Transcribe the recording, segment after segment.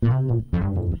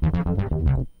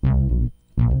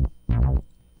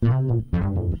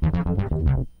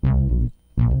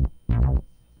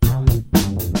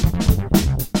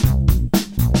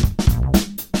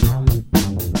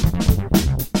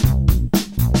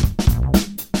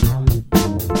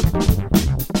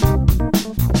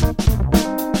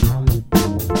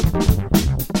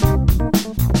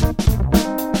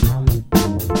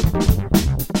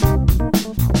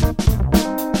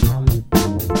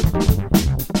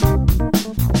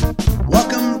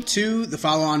to the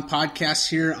Follow On podcast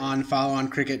here on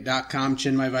followoncricket.com.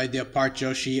 Chinmay Vaidya, Paarth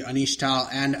Joshi, Aneesh, Tyle,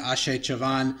 and Aashay,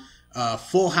 Chavan.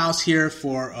 Full house here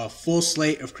for a full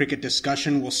slate of cricket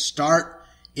discussion. We'll start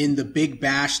in the Big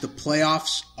Bash. The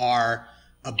playoffs are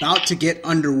about to get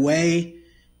underway.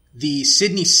 The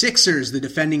Sydney Sixers, the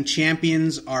defending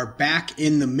champions, are back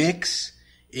in the mix.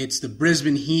 It's the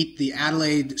Brisbane Heat, the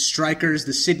Adelaide Strikers,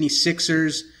 the Sydney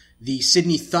Sixers, the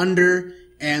Sydney Thunder,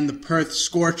 and the Perth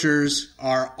Scorchers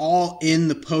are all in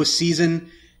the postseason.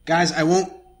 Guys, I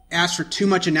won't ask for too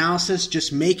much analysis.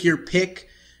 Just make your pick.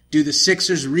 Do the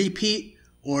Sixers repeat,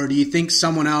 or do you think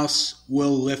someone else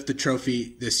will lift the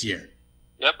trophy this year?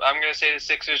 Yep, I'm going to say the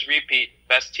Sixers repeat.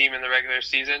 Best team in the regular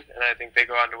season, and I think they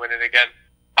go on to win it again.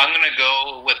 I'm going to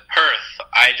go with Perth.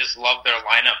 I just love their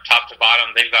lineup top to bottom.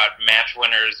 They've got match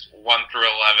winners 1 through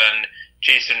 11,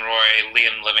 Jason Roy,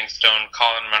 Liam Livingstone,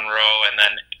 Colin Munro, and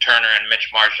then Turner and Mitch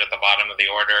Marsh at the bottom of the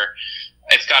order.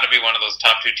 It's got to be one of those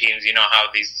top two teams. You know how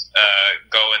these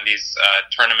go in these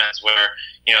tournaments where,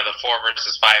 you know, the 4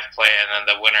 versus 5 play, and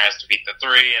then the winner has to beat the 3,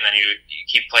 and then you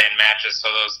keep playing matches. So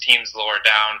those teams lower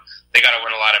down, they got to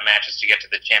win a lot of matches to get to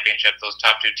the championship. Those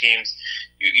top two teams,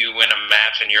 you win a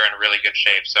match, and you're in really good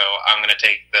shape. So I'm going to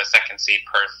take the second seed,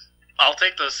 Perth. I'll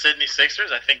take the Sydney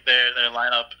Sixers. I think their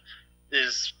lineup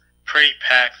is pretty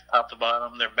packed top to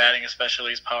bottom. Their batting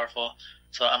especially is powerful.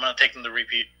 So I'm going to take them to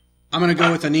repeat. I'm going to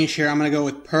go with Aneesh here. I'm going to go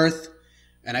with Perth.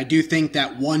 And I do think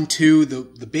that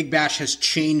 1-2, the Big Bash has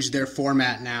changed their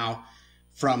format now.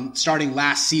 From starting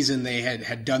last season, they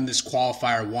had done this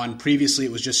qualifier 1. Previously,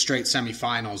 it was just straight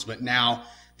semifinals. But now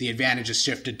the advantage has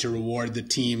shifted to reward the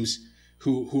teams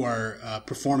who are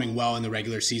performing well in the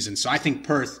regular season. So I think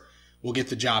Perth will get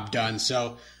the job done.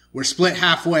 So we're split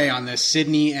halfway on this,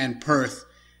 Sydney and Perth.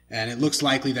 And it looks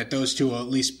likely that those two will at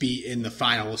least be in the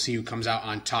final. We'll see who comes out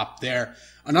on top there.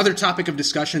 Another topic of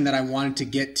discussion that I wanted to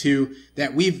get to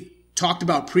that we've talked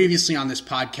about previously on this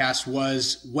podcast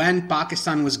was when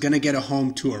Pakistan was going to get a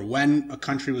home tour, when a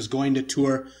country was going to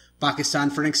tour Pakistan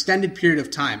for an extended period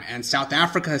of time. And South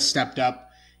Africa has stepped up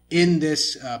in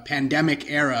this pandemic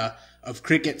era of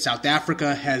cricket. South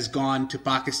Africa has gone to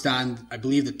Pakistan. I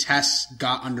believe the tests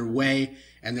got underway,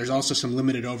 and there's also some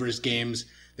limited overs games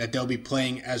that they'll be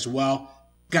playing as well.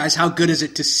 Guys, how good is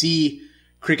it to see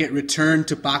cricket return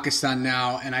to Pakistan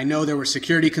now? And I know there were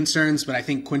security concerns, but I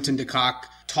think Quinton de Kock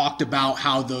talked about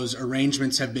how those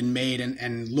arrangements have been made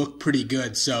and look pretty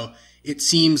good. So it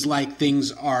seems like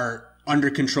things are under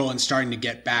control and starting to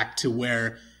get back to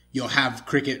where you'll have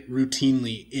cricket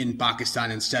routinely in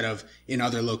Pakistan instead of in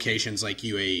other locations like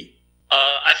UAE.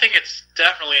 I think it's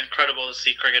definitely incredible to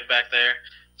see cricket back there.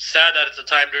 Sad that it's a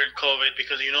time during COVID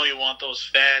because you want those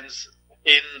fans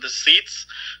in the seats.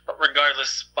 But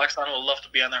regardless, Pakistan will love to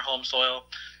be on their home soil.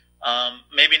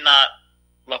 Maybe not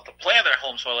love to play on their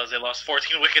home soil as they lost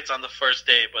 14 wickets on the first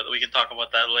day, but we can talk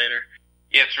about that later.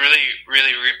 Yeah, it's really,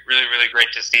 really, really, really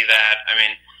great to see that. I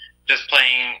mean, just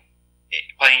playing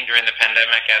during the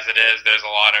pandemic as it is, there's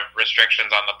a lot of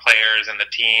restrictions on the players and the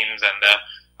teams and the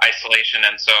isolation,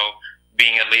 and so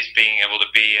being able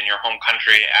to be in your home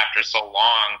country after so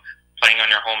long, playing on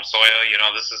your home soil,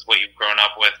 this is what you've grown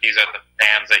up with. These are the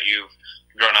fans that you've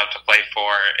grown up to play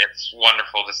for. It's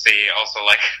wonderful to see. Also,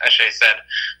 like Aashay said,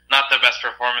 not the best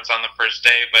performance on the first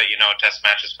day, but, a test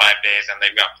match is 5 days and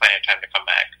they've got plenty of time to come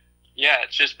back. Yeah,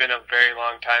 it's just been a very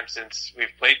long time since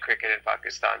we've played cricket in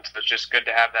Pakistan, so it's just good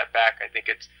to have that back. I think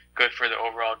it's good for the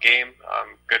overall game,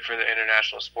 good for the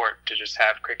international sport to just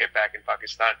have cricket back in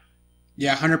Pakistan.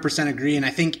 Yeah, 100% agree. And I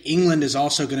think England is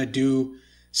also going to do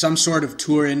some sort of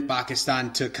tour in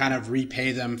Pakistan to kind of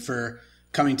repay them for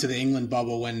coming to the England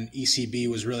bubble when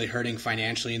ECB was really hurting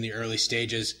financially in the early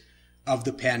stages of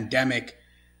the pandemic.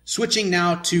 Switching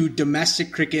now to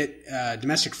domestic cricket,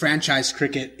 domestic franchise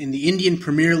cricket. In the Indian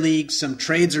Premier League, some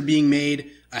trades are being made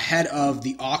ahead of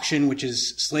the auction, which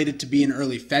is slated to be in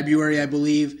early February, I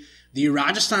believe. The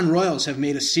Rajasthan Royals have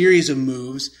made a series of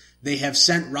moves. They have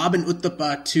sent Robin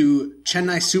Uthappa to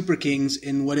Chennai Super Kings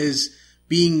in what is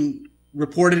being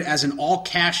reported as an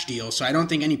all-cash deal, so I don't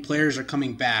think any players are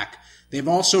coming back. They've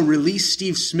also released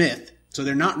Steve Smith, so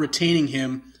they're not retaining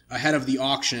him ahead of the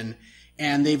auction,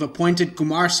 and they've appointed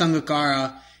Kumar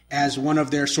Sangakkara as one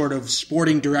of their sort of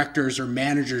sporting directors or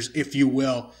managers, if you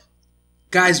will.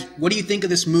 Guys, what do you think of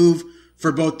this move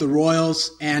for both the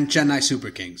Royals and Chennai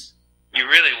Super Kings? You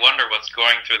really wonder what's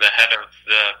going through the head of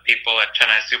the people at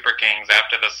Chennai Super Kings.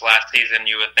 After this last season,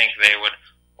 you would think they would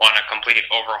want a complete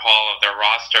overhaul of their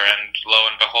roster, and lo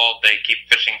and behold, they keep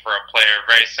fishing for a player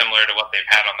very similar to what they've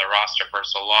had on their roster for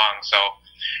so long. So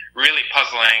really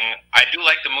puzzling. I do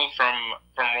like the move from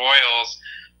Royals.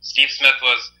 Steve Smith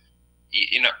was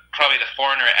probably the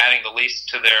foreigner adding the least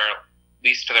to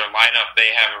their lineup.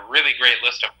 They have a really great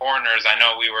list of foreigners. I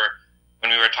know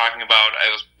when we were talking about,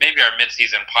 it was maybe our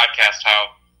midseason podcast,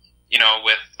 how,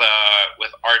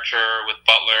 with Archer, with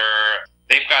Butler,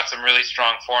 they've got some really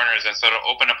strong foreigners, and so to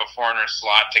open up a foreigner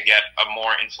slot to get a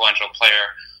more influential player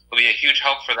will be a huge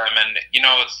help for them. And,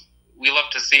 we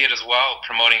love to see it as well,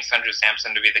 promoting Sanju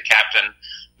Samson to be the captain.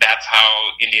 That's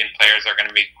how Indian players are going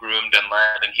to be groomed and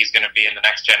led, and he's going to be in the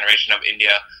next generation of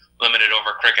India, limited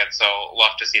over cricket. So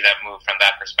love to see that move from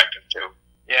that perspective too.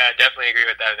 Yeah, I definitely agree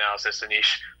with that analysis,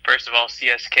 Aneesh. First of all,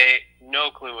 CSK,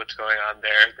 no clue what's going on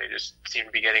there. They just seem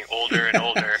to be getting older and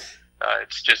older.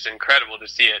 It's just incredible to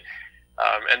see it.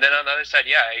 And then on the other side,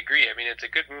 yeah, I agree. I mean, it's a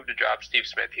good move to drop Steve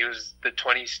Smith. He was the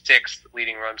 26th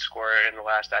leading run scorer in the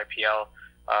last IPL.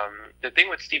 The thing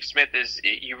with Steve Smith is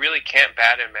you really can't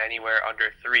bat him anywhere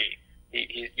under 3.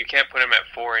 You can't put him at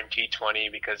 4 in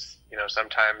T20 because,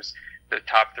 sometimes the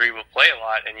top 3 will play a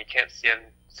lot and you can't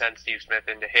send Steve Smith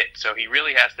in to hit. So he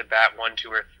really has to bat 1, 2,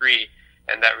 or 3.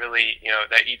 And that really,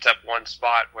 that eats up one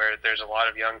spot where there's a lot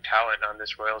of young talent on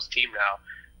this Royals team now.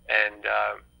 And,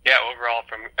 overall,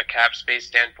 from a cap space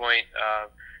standpoint,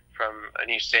 from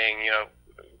Aneesh saying,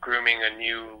 grooming a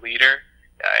new leader,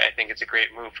 I think it's a great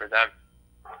move for them.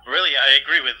 Really, I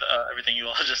agree with everything you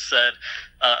all just said.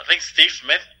 I think Steve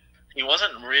Smith, he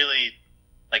wasn't really,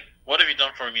 what have you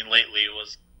done for me lately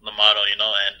was the motto,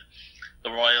 and the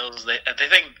Royals, they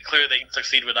think clearly they can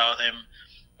succeed without him.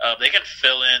 They can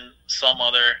fill in some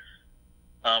other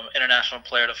international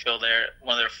player to fill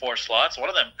one of their 4 slots. One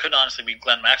of them could honestly be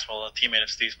Glenn Maxwell, a teammate of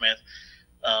Steve Smith,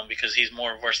 because he's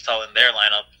more versatile in their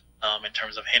lineup in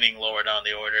terms of hitting lower down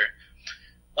the order.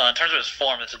 In terms of his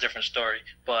form, it's a different story.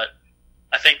 But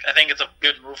I think it's a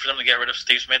good move for them to get rid of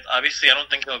Steve Smith. Obviously, I don't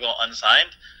think he'll go unsigned.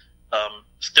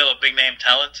 Still a big name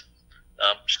talent,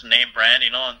 just a name brand.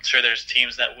 I'm sure there's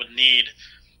teams that would need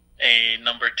a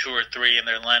number 2 or 3 in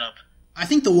their lineup. I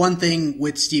think the one thing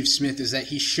with Steve Smith is that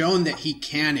he's shown that he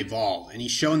can evolve, and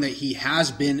he's shown that he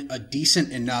has been a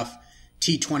decent enough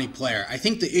T20 player. I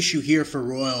think the issue here for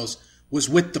Royals was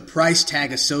with the price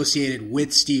tag associated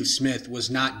with Steve Smith was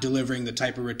not delivering the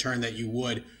type of return that you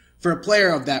would for a player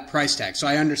of that price tag. So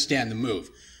I understand the move.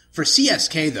 For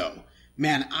CSK, though,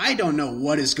 man, I don't know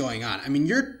what is going on. I mean,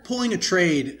 you're pulling a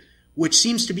trade which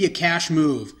seems to be a cash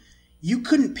move. You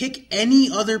couldn't pick any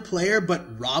other player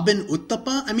but Robin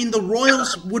Uthappa? I mean, the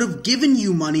Royals would have given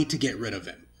you money to get rid of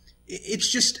him.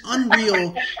 It's just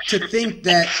unreal to think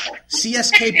that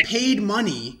CSK paid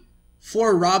money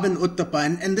for Robin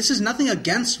Uthappa. And this is nothing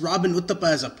against Robin Uthappa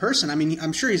as a person. I mean,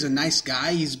 I'm sure he's a nice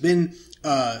guy. He's been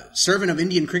servant of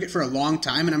Indian cricket for a long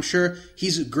time, and I'm sure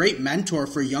he's a great mentor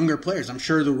for younger players. I'm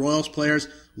sure the Royals players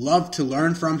love to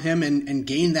learn from him and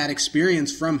gain that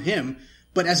experience from him.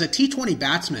 But as a T20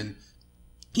 batsman,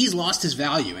 he's lost his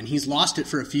value, and he's lost it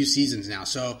for a few seasons now.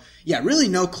 So, yeah, really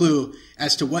no clue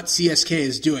as to what CSK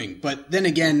is doing. But then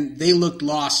again, they looked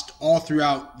lost all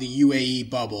throughout the UAE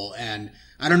bubble, and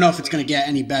I don't know if it's going to get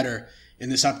any better in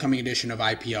this upcoming edition of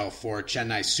IPL for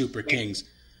Chennai Super Kings.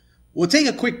 We'll take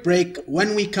a quick break.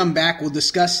 When we come back, we'll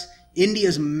discuss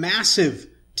India's massive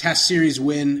Test Series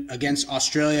win against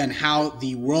Australia and how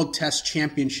the World Test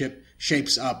Championship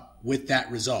shapes up with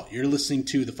that result. You're listening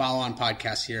to the Follow On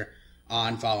podcast here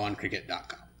on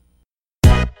followoncricket.com.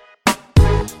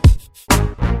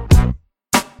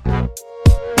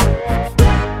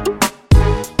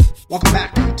 Welcome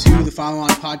back to the Follow On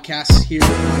podcast here on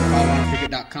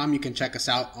followoncricket.com. You can check us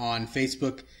out on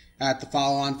Facebook at The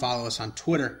Follow On. Follow us on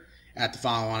Twitter at The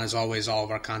Follow On. As always, all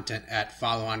of our content at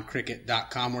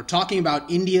followoncricket.com. We're talking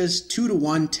about India's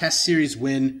 2-1 Test Series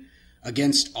win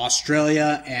against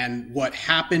Australia and what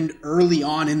happened early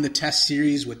on in the Test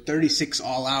Series with 36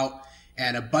 all out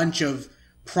and a bunch of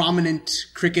prominent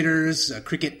cricketers,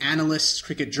 cricket analysts,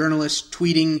 cricket journalists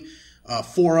tweeting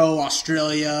 4-0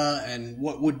 Australia and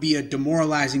what would be a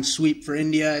demoralizing sweep for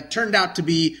India. It turned out to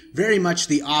be very much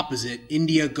the opposite.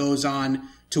 India goes on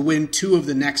to win 2 of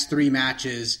the next 3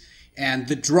 matches, and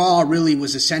the draw really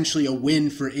was essentially a win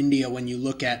for India when you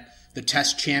look at the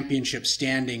Test Championship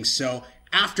standings. So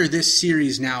after this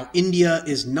series now, India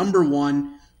is number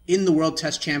 1 in the World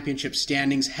Test Championship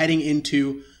standings heading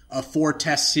into a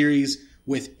 4-test series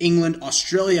with England.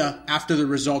 Australia, after the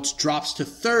results, drops to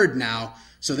 3rd now.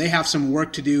 So they have some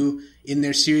work to do in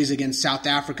their series against South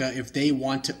Africa if they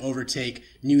want to overtake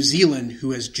New Zealand,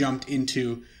 who has jumped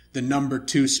into the number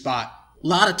 2 spot. A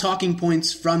lot of talking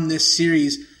points from this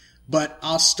series, but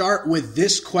I'll start with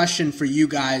this question for you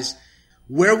guys.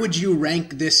 Where would you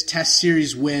rank this Test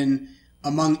Series win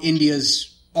among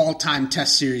India's all-time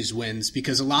Test Series wins?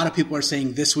 Because a lot of people are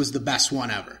saying this was the best one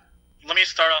ever. Let me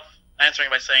start off answering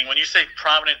by saying, when you say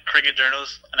prominent cricket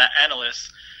journalists and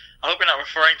analysts, I hope you're not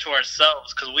referring to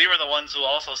ourselves, because we were the ones who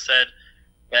also said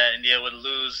that India would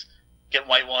lose, get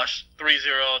whitewashed 3-0,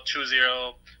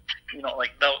 2-0. You know,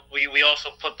 like we also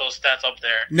put those stats up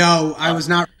there. No, I was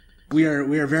not. We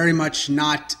are very much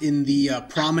not in the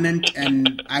prominent,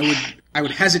 and I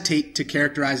would hesitate to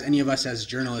characterize any of us as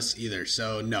journalists either.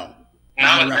 So no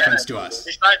reference to us.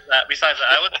 Besides that,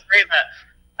 I would say that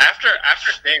after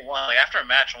day one, like after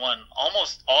match one,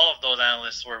 almost all of those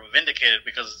analysts were vindicated,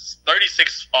 because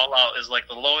 36 all out is like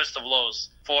the lowest of lows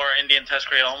for Indian Test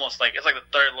cricket. Almost like it's like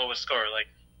the third lowest score, like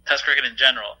Test cricket in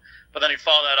general. But then you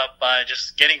follow that up by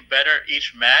just getting better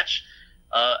each match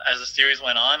as the series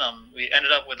went on. We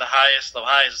ended up with the highest of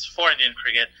highs for Indian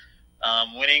cricket,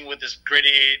 winning with this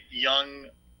gritty, young,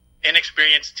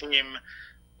 inexperienced team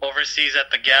overseas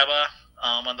at the Gabba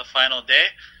on the final day.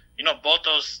 You know, both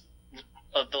those,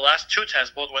 the last two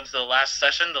tests, both went to the last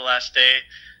session, the last day,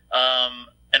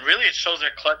 and really it shows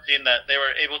their clutch in that they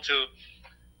were able to,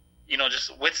 you know,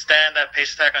 just withstand that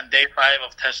pace attack on day 5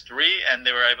 of Test 3, and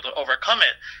they were able to overcome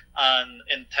it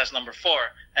in Test number 4.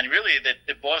 And really,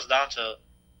 it boils down to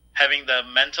having the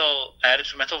mental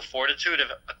attitude, mental fortitude of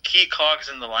key cogs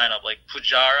in the lineup, like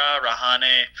Pujara,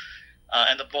 Rahane,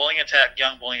 and the bowling attack,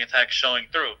 young bowling attack showing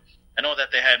through. I know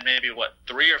that they had maybe,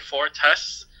 3 or 4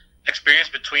 tests experience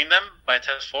between them by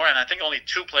Test 4, and I think only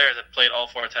 2 players have played all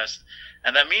 4 tests.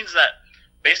 And that means that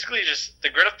basically just the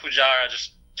grit of Pujara,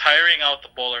 just tiring out the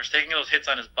bowlers, taking those hits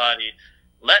on his body,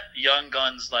 let young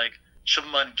guns like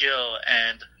Shubman Gill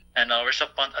and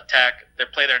Rishabh Pant attack, they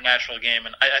play their natural game,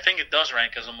 and I think it does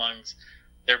rank as amongst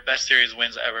their best series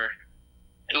wins ever.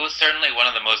 It was certainly one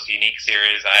of the most unique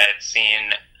series I had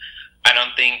seen. I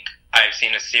don't think I've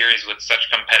seen a series with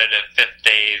such competitive fifth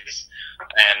days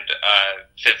and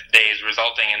fifth days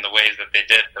resulting in the ways that they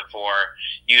did before.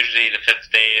 Usually the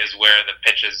fifth day is where the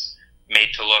pitch is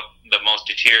made to look the most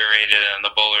deteriorated and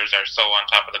the bowlers are so on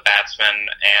top of the batsmen,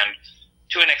 and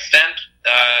to an extent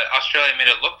Australia made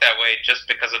it look that way just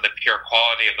because of the pure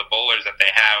quality of the bowlers that they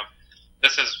have.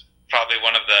 This is probably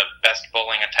one of the best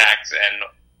bowling attacks and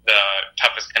the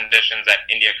toughest conditions that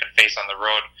India could face on the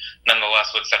road, nonetheless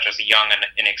with such a young and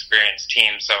inexperienced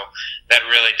team. So that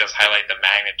really does highlight the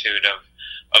magnitude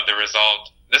of the result.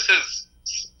 This is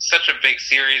such a big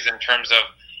series in terms of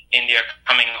India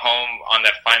coming home on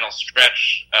that final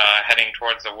stretch, heading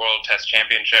towards the World Test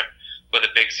Championship with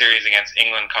a big series against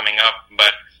England coming up.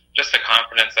 But just the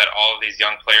confidence that all of these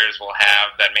young players will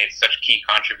have that made such key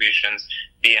contributions,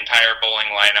 the entire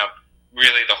bowling lineup,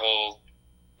 really the whole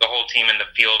team in the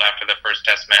field after the first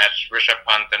Test match, Rishabh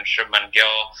Pant and Shubman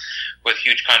Gill with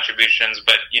huge contributions.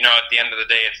 But, you know, at the end of the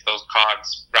day, it's those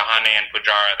cogs, Rahane and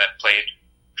Pujara, that played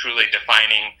truly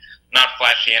defining, not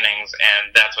flashy innings,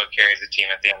 and that's what carries the team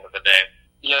at the end of the day.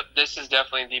 Yep, this is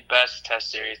definitely the best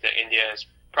Test series that India has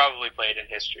probably played in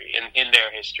history, in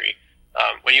their history.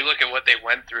 When you look at what they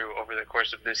went through over the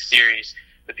course of this series,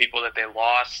 the people that they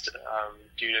lost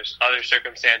due to other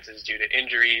circumstances, due to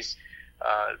injuries,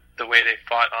 the way they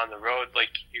fought on the road, like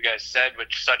you guys said, with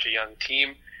such a young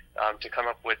team, to come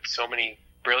up with so many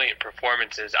brilliant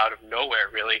performances out of nowhere,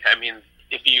 really. I mean,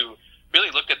 if you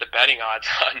really looked at the betting odds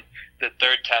on the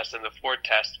third test and the fourth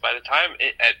test, by the time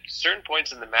at certain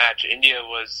points in the match, India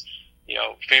was, you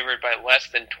know, favored by less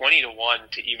than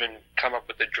 20-1 to even come up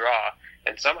with a draw.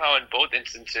 And somehow in both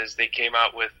instances, they came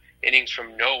out with innings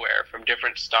from nowhere, from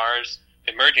different stars,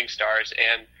 emerging stars,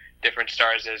 and different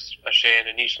stars, as Aashay and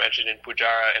Aneesh mentioned, in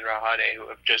Pujara and Rahane, who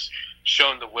have just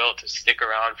shown the will to stick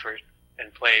around for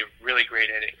and play really great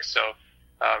innings. So,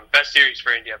 best series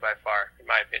for India by far, in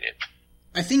my opinion.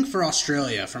 I think for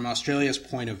Australia, from Australia's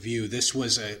point of view, this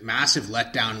was a massive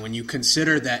letdown when you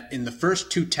consider that in the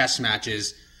first 2 Test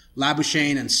matches,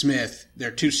 Labuschagne and Smith,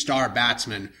 their 2 star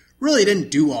batsmen, really didn't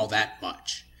do all that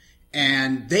much.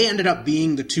 And they ended up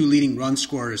being the 2 leading run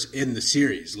scorers in the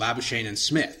series, Labuschagne and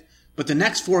Smith. But the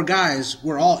next 4 guys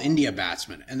were all India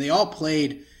batsmen, and they all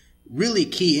played really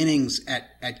key innings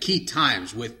at key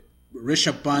times, with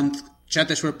Rishabh Pant,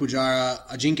 Cheteshwar Pujara,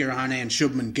 Ajinkya Rahane, and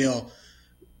Shubman Gill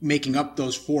making up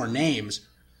those 4 names.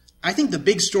 I think the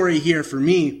big story here for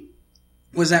me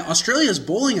was that Australia's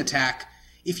bowling attack,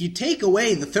 if you take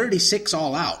away the 36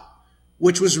 all out,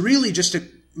 which was really just a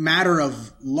matter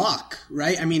of luck,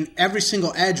 right? I mean, every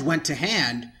single edge went to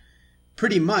hand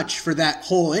pretty much for that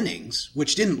whole innings,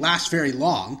 which didn't last very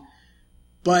long.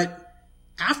 But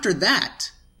after that,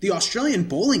 the Australian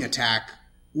bowling attack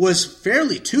was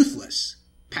fairly toothless.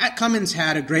 Pat Cummins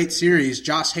had a great series.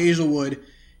 Josh Hazelwood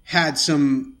had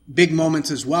some big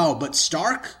moments as well, but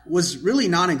Stark was really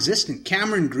non-existent.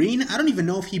 Cameron Green, I don't even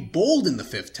know if he bowled in the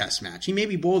 5th Test match. He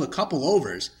maybe bowled a couple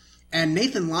overs. And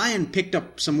Nathan Lyon picked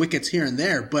up some wickets here and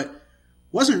there, but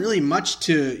wasn't really much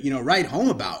to, write home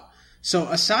about. So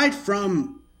aside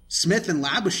from Smith and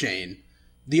Labuschagne,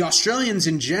 the Australians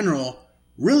in general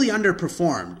really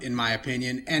underperformed, in my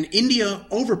opinion, and India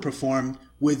overperformed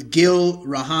with Gill,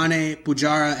 Rahane,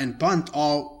 Pujara, and Pant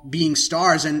all being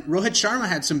stars. And Rohit Sharma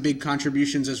had some big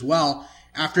contributions as well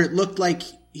after it looked like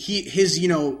his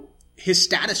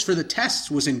status for the tests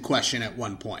was in question at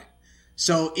one point.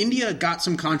 So India got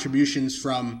some contributions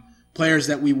from players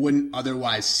that we wouldn't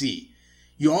otherwise see.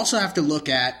 You also have to look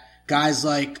at guys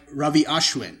like Ravi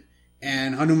Ashwin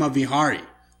and Hanuma Vihari,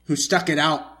 who stuck it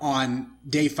out on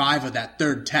day 5 of that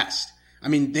third test. I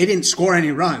mean, they didn't score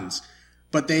any runs,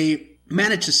 but they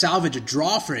managed to salvage a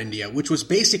draw for India, which was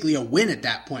basically a win at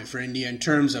that point for India in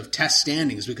terms of test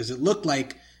standings, because it looked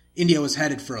like India was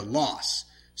headed for a loss.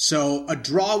 So a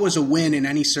draw was a win in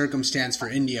any circumstance for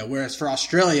India, whereas for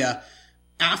Australia,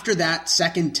 after that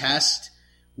second test,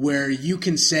 where you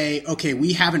can say, okay,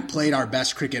 we haven't played our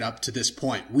best cricket up to this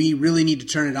point. We really need to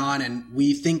turn it on, and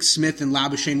we think Smith and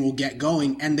Labuschagne will get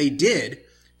going, and they did,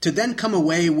 to then come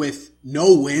away with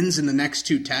no wins in the next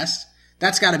 2 tests,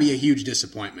 that's got to be a huge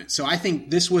disappointment. So I think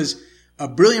this was a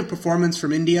brilliant performance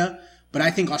from India, but I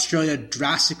think Australia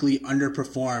drastically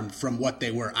underperformed from what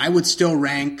they were. I would still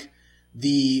rank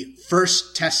the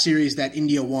first test series that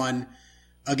India won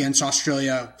against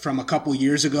Australia from a couple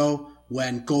years ago,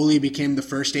 when Kohli became the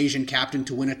first Asian captain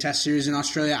to win a test series in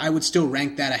Australia. I would still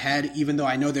rank that ahead, even though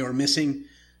I know they were missing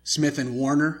Smith and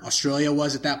Warner. Australia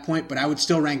was at that point, but I would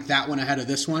still rank that one ahead of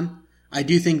this one. I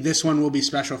do think this one will be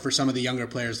special for some of the younger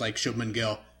players like Shubman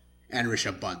Gill and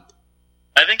Rishabh Pant.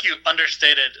 I think you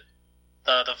understated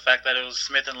the fact that it was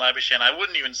Smith and Labuschagne. I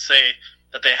wouldn't even say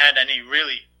that they had any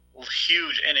really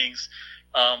huge innings.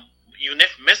 You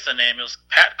missed the name. It was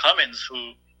Pat Cummins,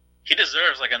 who he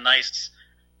deserves like a nice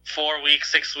 4-week,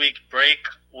 6-week break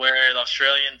where the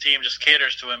Australian team just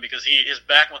caters to him, because his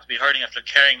back must be hurting after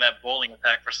carrying that bowling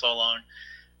attack for so long.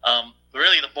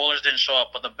 Really, the bowlers didn't show up,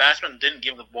 but the batsmen didn't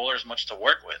give the bowlers much to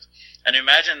work with. And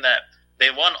imagine that they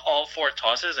won all 4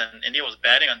 tosses, and India was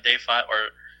batting on day 5 or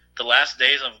the last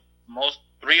days of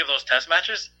 3 of those test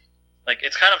matches. Like,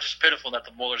 it's kind of just pitiful that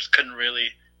the bowlers couldn't really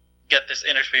get this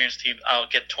inexperienced team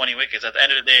out, get 20 wickets. At the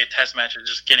end of the day, a test match is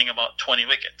just getting about 20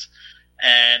 wickets.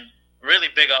 And really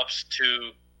big ups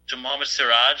to Mohammad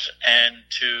Siraj and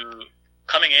to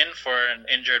coming in for an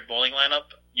injured bowling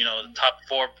lineup. The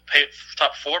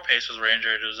top four pacers were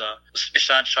injured. It was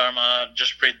Ishant Sharma,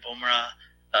 Jasprit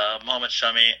Bumrah, Mohammad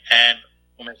Shami, and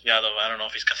Umesh Yadav. I don't know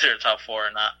if he's considered top 4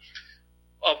 or not.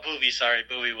 Oh,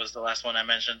 Bhuvi was the last one I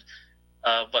mentioned.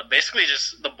 But basically,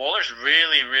 just the bowlers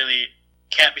really, really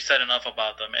can't be said enough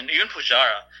about them. And even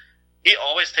Pujara, he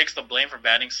always takes the blame for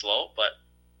batting slow, but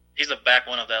he's the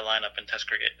backbone of that lineup in Test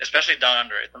cricket, especially down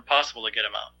under. It's impossible to get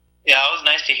him out. Yeah, it was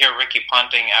nice to hear Ricky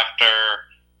Ponting after,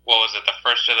 the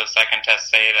first or the second test,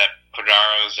 say that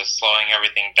Pujara was just slowing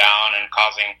everything down and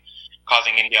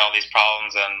causing India all these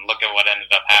problems, and look at what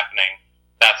ended up happening.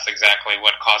 That's exactly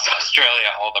what caused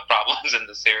Australia all the problems in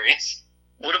the series.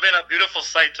 Would have been a beautiful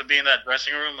sight to be in that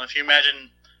dressing room. If you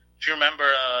remember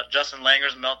Justin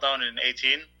Langer's meltdown in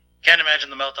 18, can't imagine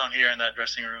the meltdown here in that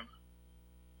dressing room.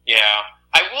 Yeah.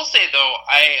 I will say, though,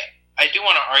 I do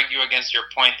want to argue against your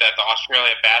point that the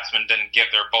Australia batsmen didn't give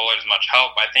their bowlers much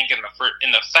help. I think in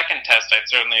the second test, I'd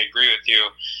certainly agree with you.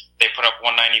 They put up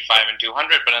 195 and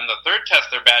 200, but in the third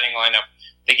test, their batting lineup,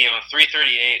 they gave them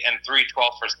 338 and 312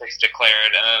 for 6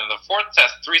 declared, and then in the fourth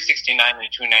test, 369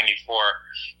 and 294.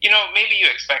 Maybe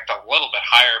you expect a little bit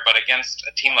higher, but against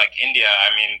a team like India,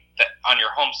 on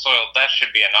your home soil, that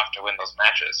should be enough to win those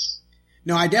matches.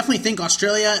 No, I definitely think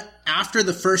Australia, after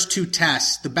the first 2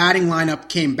 tests, the batting lineup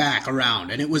came back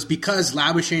around, and it was because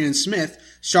Labuschagne and Smith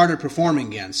started performing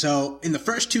again. So in the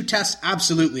first 2 tests,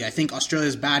 absolutely, I think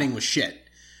Australia's batting was shit.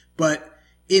 But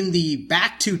in the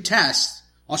back 2 tests,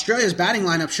 Australia's batting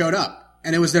lineup showed up,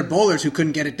 and it was their bowlers who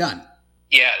couldn't get it done.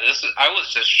 Yeah, I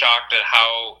was just shocked at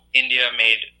how India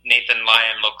made Nathan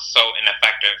Lyon look so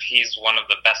ineffective. He's one of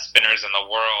the best spinners in the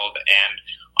world,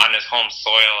 and on his home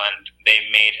soil, and they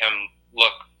made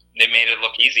it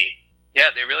look easy. Yeah,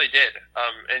 they really did.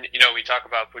 And we talk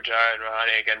about Pujara and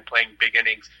Rahane again playing big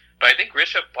innings, but I think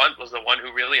Rishabh Pant was the one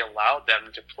who really allowed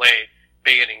them to play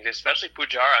big innings, especially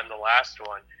Pujara on the last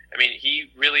one. He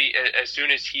really, as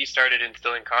soon as he started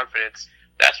instilling confidence,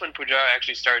 that's when Pujara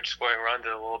actually started scoring runs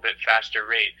at a little bit faster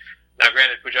rate. Now,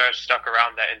 granted, Pujara stuck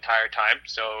around that entire time,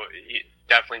 so he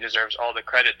definitely deserves all the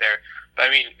credit there.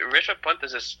 But Rishabh Pant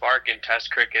is a spark in Test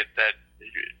cricket that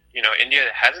India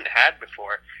hasn't had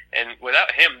before, and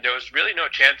without him, there was really no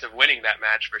chance of winning that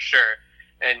match for sure.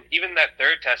 And even that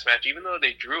third test match, even though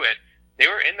they drew it, they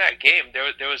were in that game.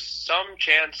 There was some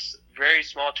chance, very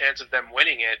small chance of them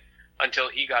winning it until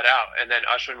he got out. And then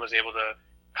Ashwin was able to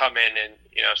come in and,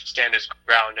 stand his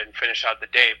ground and finish out the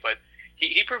day. But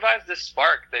he provides this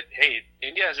spark that, hey,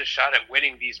 India has a shot at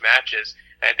winning these matches.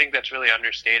 And I think that's really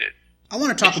understated. I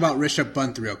want to talk about Rishabh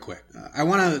Pant real quick. I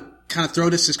want to kind of throw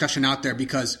this discussion out there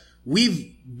because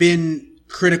we've been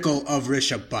critical of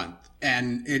Rishabh Pant.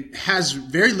 And it has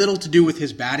very little to do with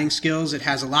his batting skills. It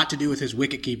has a lot to do with his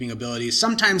wicket-keeping abilities.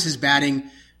 Sometimes his batting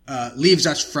leaves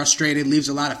us frustrated, leaves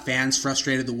a lot of fans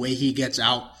frustrated the way he gets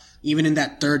out. Even in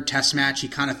that third test match, he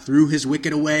kind of threw his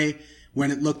wicket away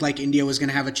when it looked like India was going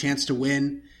to have a chance to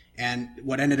win. And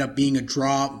what ended up being a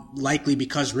draw, likely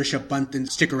because Rishabh Pant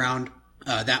didn't stick around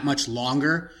that much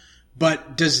longer.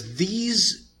 But does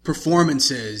these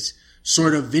performances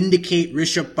sort of vindicate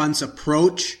Rishabh Pant's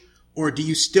approach? Or do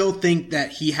you still think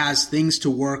that he has things to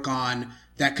work on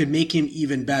that could make him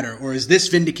even better? Or is this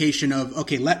vindication of,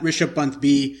 okay, let Rishabh Pant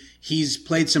be. He's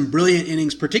played some brilliant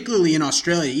innings, particularly in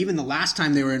Australia. Even the last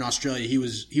time they were in Australia, he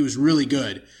was really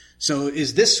good. So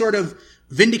is this sort of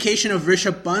vindication of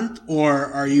Rishabh Pant, or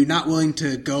are you not willing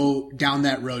to go down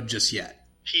that road just yet?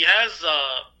 He has,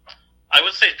 I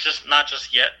would say not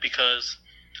just yet, because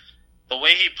the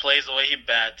way he plays, the way he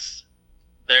bats,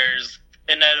 there's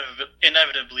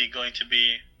inevitably going to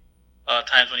be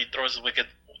times when he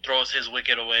throws his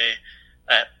wicket away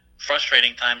at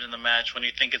frustrating times in the match when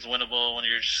you think it's winnable, when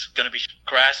you're just going to be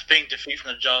grasping defeat from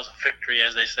the jaws of victory,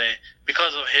 as they say,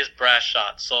 because of his brass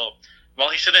shots. So while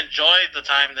he should enjoy the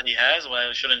time that he has, while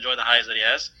he should enjoy the highs that he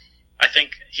has, I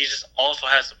think he just also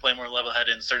has to play more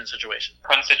level-headed in certain situations.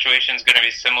 One situation is going to be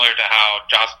similar to how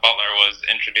Joss Butler was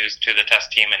introduced to the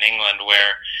Test team in England,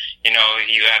 where,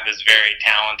 you have this very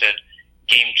talented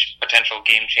potential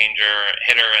game changer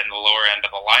hitter in the lower end of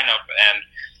the lineup, and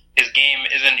his game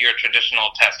isn't your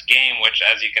traditional Test game, which,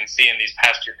 as you can see in these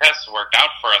past two tests, worked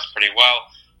out for us pretty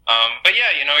well. But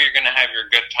yeah, you're going to have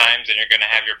your good times and you're going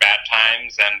to have your bad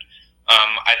times, and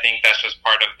I think that's just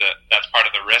part of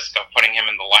the risk of putting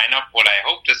him in the lineup. What I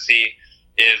hope to see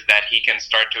is that he can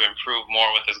start to improve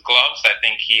more with his gloves. I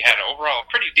think he had overall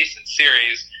a pretty decent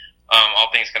series,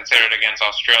 all things considered, against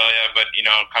Australia, but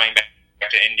coming back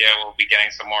to India, we'll be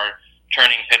getting some more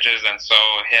turning pitches, and so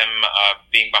him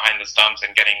being behind the stumps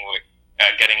and getting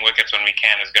wickets when we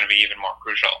can is going to be even more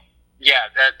crucial.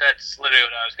 Yeah, that's literally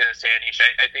what I was going to say, Aneesh.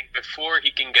 I think before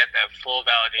he can get that full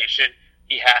validation,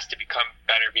 he has to become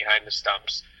better behind the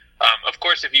stumps. Of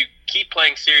course, if you keep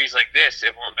playing series like this,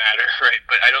 it won't matter, right?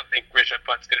 But I don't think Rishabh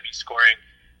Pant's going to be scoring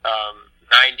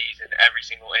 90s in every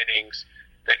single innings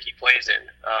that he plays in.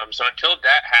 So until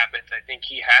that happens, I think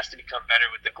he has to become better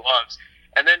with the gloves.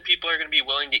 And then people are going to be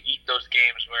willing to eat those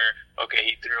games where, okay,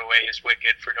 he threw away his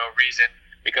wicket for no reason,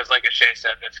 because like Aashay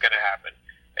said, that's going to happen.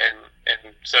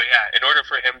 And so, yeah, in order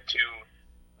for him to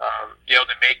be able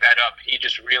to make that up, he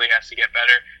just really has to get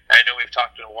better. And I know we've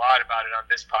talked a lot about it on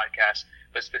this podcast,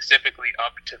 but specifically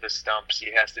up to the stumps,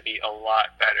 he has to be a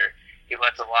lot better. He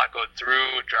lets a lot go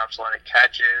through, drops a lot of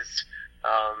catches.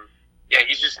 Yeah,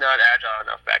 he's just not agile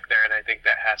enough back there, and I think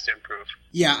that has to improve.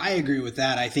 Yeah, I agree with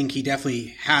that. I think he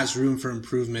definitely has room for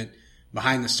improvement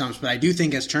behind the stumps, but I do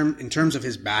think in terms of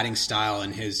his batting style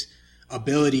and his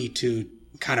ability to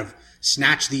kind of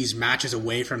snatch these matches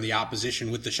away from the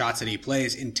opposition with the shots that he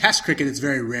plays, in Test cricket it's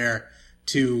very rare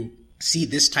to see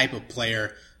this type of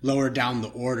player lower down the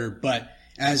order, but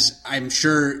as I'm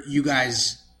sure you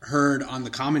guys heard on the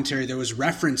commentary, there was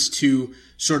reference to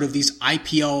sort of these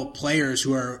IPL players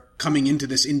who are coming into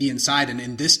this Indian side. And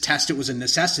in this test, it was a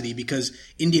necessity because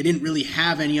India didn't really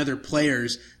have any other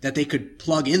players that they could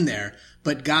plug in there.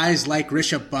 But guys like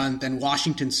Rishabh Pant and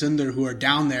Washington Sundar, who are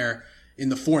down there in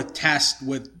the fourth test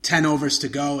with 10 overs to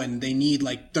go and they need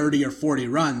like 30 or 40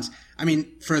 runs. I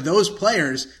mean, for those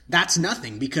players, that's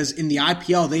nothing because in the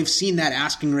IPL, they've seen that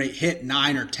asking rate hit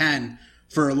 9 or 10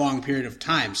 for a long period of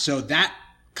time. So that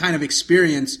kind of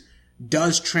experience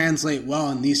does translate well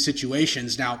in these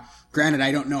situations. Now, granted,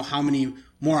 I don't know how many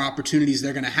more opportunities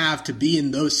they're going to have to be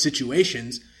in those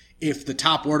situations if the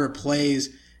top order plays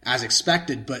as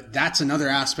expected, but that's another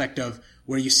aspect of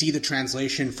where you see the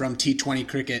translation from T20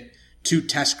 cricket to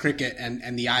Test cricket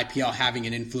and the IPL having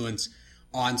an influence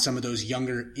on some of those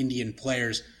younger Indian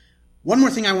players. One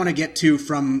more thing I want to get to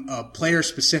from a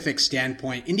player-specific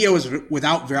standpoint. India was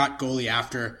without Virat Kohli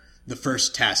after the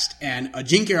first test, and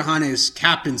Ajinkya Rahane's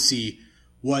captaincy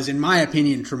was, in my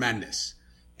opinion, tremendous.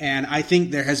 And I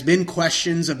think there has been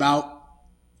questions about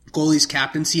Kohli's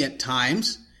captaincy at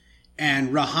times, and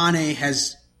Rahane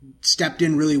has stepped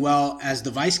in really well as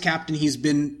the vice captain. He's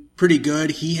been pretty good.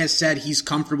 He has said he's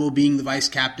comfortable being the vice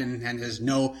captain and has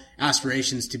no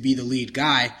aspirations to be the lead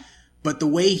guy. But the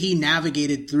way he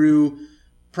navigated through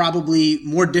probably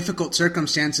more difficult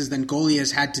circumstances than goalie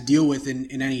has had to deal with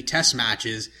in any test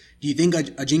matches, do you think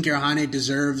Ajinkya Rahane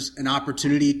deserves an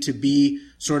opportunity to be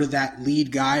sort of that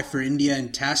lead guy for India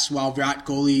in tests while Virat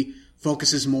Kohli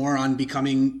focuses more on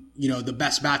becoming, the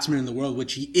best batsman in the world,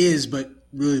 which he is, but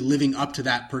really living up to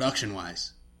that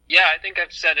production-wise? Yeah, I think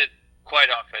I've said it quite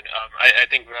often. I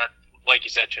think, like you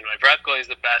said, Chinmay, Virat Kohli is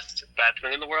the best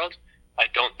batsman in the world. I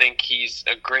don't think he's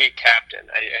a great captain.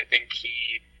 I think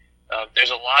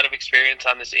there's a lot of experience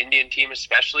on this Indian team,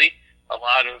 especially a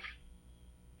lot of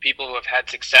people who have had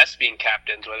success being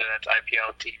captains, whether that's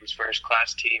IPL teams,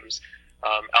 first-class teams,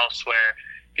 elsewhere,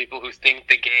 people who think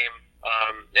the game.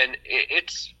 And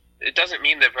it doesn't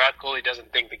mean that Virat Kohli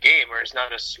doesn't think the game or is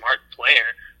not a smart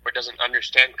player or doesn't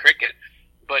understand cricket,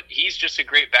 but he's just a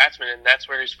great batsman, and that's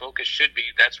where his focus should be.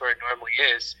 That's where it normally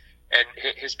is. And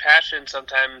his passion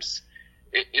sometimes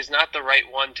is not the right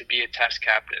one to be a test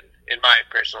captain, in my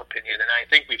personal opinion. And I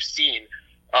think we've seen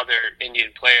other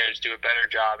Indian players do a better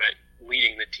job at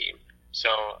leading the team. So,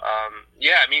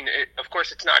 of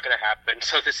course it's not going to happen.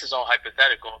 So this is all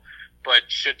hypothetical. But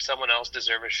should someone else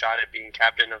deserve a shot at being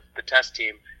captain of the test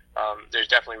team, there's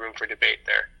definitely room for debate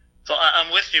there. So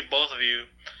I'm with you, both of you.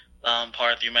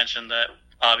 Parth, you mentioned that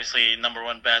obviously number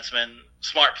one batsman,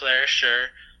 smart player, sure,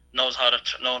 knows how to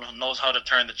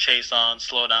turn the chase on,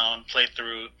 slow down, play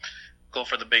through, go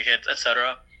for the big hits,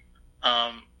 etc.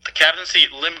 The captaincy,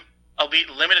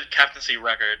 albeit limited captaincy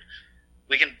record,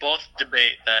 we can both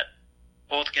debate that.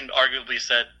 Both can arguably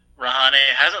said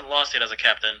Rahane hasn't lost yet as a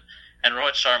captain, and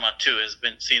Rohit Sharma too has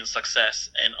been seeing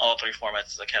success in all three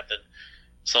formats as a captain.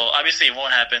 So obviously it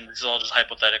won't happen. This is all just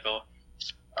hypothetical.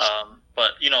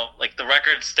 But the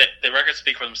records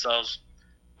speak for themselves.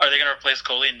 Are they going to replace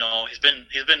Kohli? No. He's been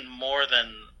more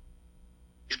than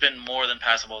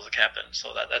passable as a captain.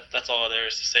 So that's all there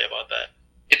is to say about that.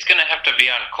 It's going to have to be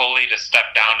on Kohli to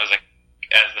step down as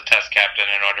the test captain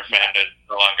in order for him to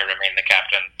no longer remain the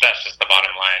captain. That's just the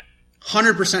bottom line.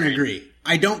 100% agree.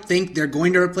 I don't think they're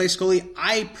going to replace Kohli.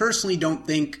 I personally don't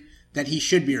think that he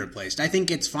should be replaced. I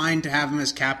think it's fine to have him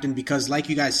as captain because, like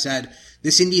you guys said,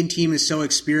 this Indian team is so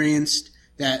experienced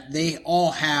that they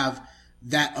all have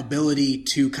that ability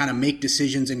to kind of make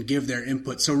decisions and give their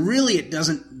input. So really it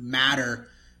doesn't matter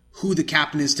who the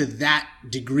captain is to that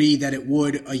degree that it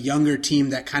would a younger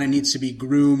team that kind of needs to be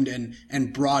groomed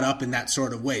and brought up in that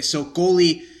sort of way. So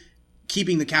Kohli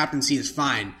keeping the captaincy is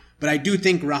fine, but I do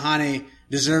think Rahane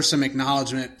deserves some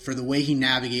acknowledgement for the way he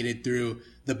navigated through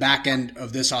the back end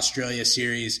of this Australia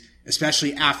series,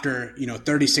 especially after,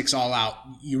 36 all out.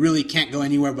 You really can't go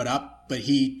anywhere but up, but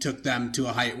he took them to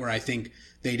a height where I think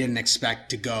they didn't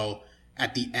expect to go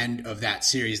at the end of that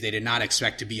series. They did not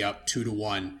expect to be up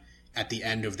 2-1 at the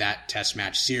end of that test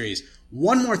match series.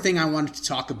 One more thing I wanted to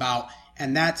talk about,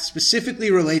 and that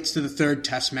specifically relates to the third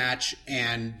test match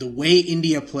and the way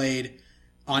India played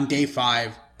on day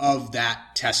 5 of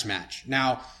that test match.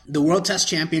 Now, the World Test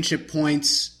Championship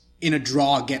points in a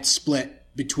draw get split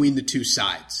between the two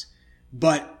sides.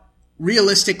 But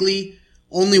realistically,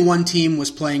 only one team was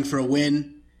playing for a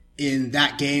win in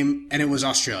that game, and it was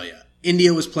Australia.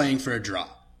 India was playing for a draw.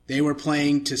 They were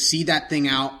playing to see that thing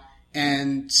out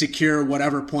and secure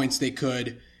whatever points they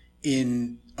could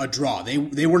in a draw.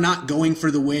 They were not going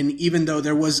for the win, even though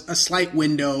there was a slight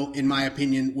window, in my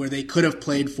opinion, where they could have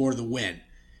played for the win.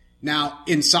 Now,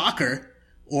 in soccer,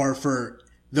 or for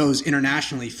those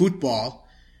internationally, football,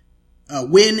 a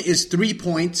win is 3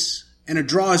 points and a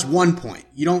draw is 1 point.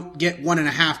 You don't get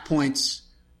 1.5 points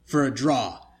for a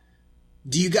draw.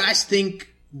 Do you guys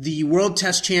think the World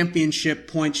Test Championship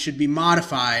points should be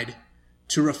modified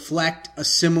to reflect a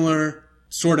similar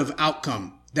sort of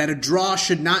outcome? That a draw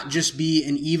should not just be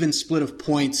an even split of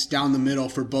points down the middle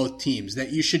for both teams.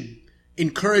 That you should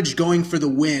encourage going for the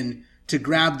win to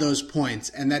grab those points.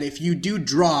 And that if you do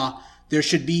draw, there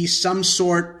should be some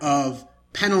sort of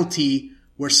penalty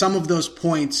where some of those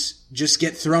points just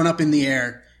get thrown up in the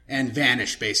air and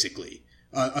vanish, basically.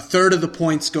 A third of the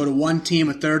points go to one team,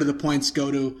 a third of the points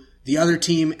go to the other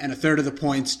team, and a third of the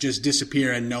points just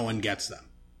disappear and no one gets them.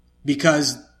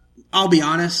 Because, I'll be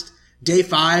honest, day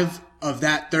 5 of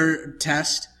that third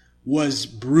test was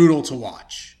brutal to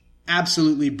watch.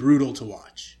 Absolutely brutal to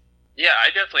watch. Yeah, I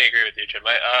definitely agree with you, Jim.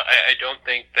 I don't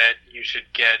think that you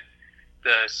should get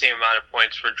the same amount of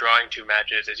points for drawing 2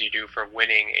 matches as you do for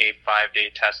winning a 5-day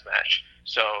test match.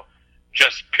 So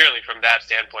just purely from that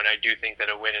standpoint, I do think that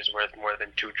a win is worth more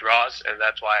than 2 draws, and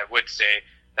that's why I would say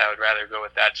that I would rather go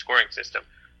with that scoring system.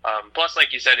 Plus,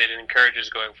 like you said, it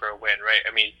encourages going for a win, right?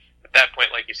 I mean, at that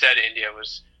point, like you said, India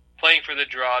was playing for the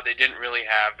draw. They didn't really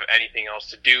have anything else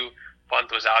to do.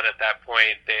 Pant was out at that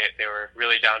point. They were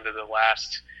really down to the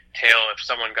last tail. If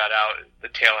someone got out, the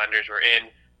tail enders were in.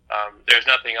 There's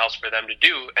nothing else for them to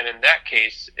do. And in that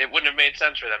case, it wouldn't have made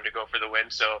sense for them to go for the win.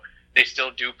 So they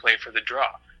still do play for the draw.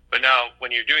 But now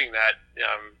when you're doing that,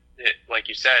 like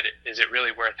you said, is it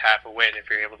really worth half a win if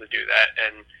you're able to do that?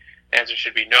 And the answer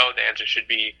should be no. The answer should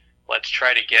be, let's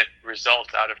try to get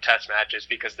results out of test matches,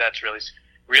 because that's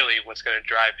really what's going to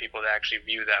drive people to actually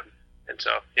view them. And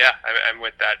so, yeah, I'm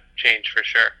with that change for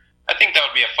sure. I think that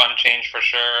would be a fun change for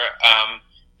sure.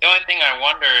 The only thing I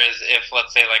wonder is if,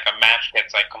 let's say, like a match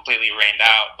gets like completely rained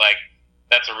out, like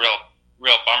that's a real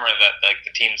bummer that like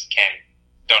the teams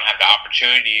don't have the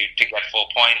opportunity to get full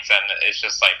points, and it's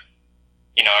just like,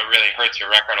 it really hurts your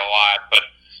record a lot. But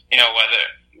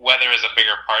weather is a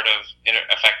bigger part of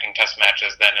affecting test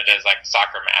matches than it is like a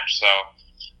soccer match. So,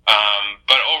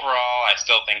 but overall, I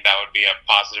still think that would be a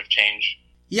positive change.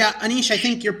 Yeah, Aneesh, I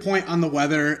think your point on the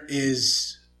weather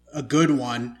is a good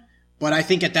one, but I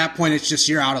think at that point it's just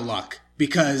you're out of luck,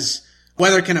 because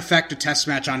weather can affect a test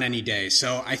match on any day.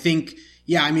 So I think,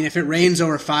 if it rains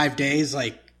over 5 days,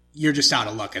 like, you're just out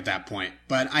of luck at that point.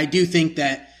 But I do think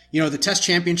that, the test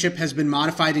championship has been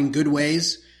modified in good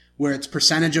ways, where it's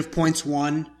percentage of points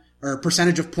won or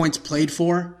percentage of points played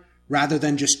for rather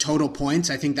than just total points.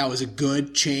 I think that was a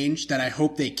good change that I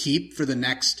hope they keep for the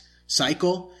next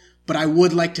cycle. But I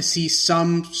would like to see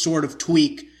some sort of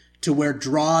tweak to where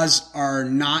draws are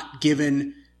not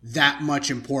given that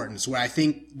much importance, where I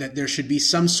think that there should be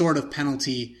some sort of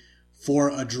penalty for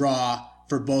a draw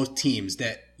for both teams,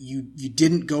 that you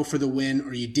didn't go for the win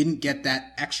or you didn't get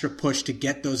that extra push to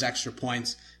get those extra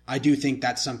points. I do think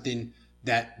that's something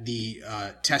that the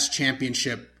test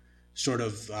championship sort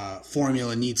of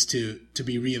formula needs to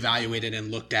be reevaluated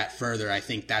and looked at further. I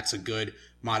think that's a good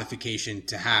modification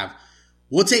to have.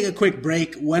 We'll take a quick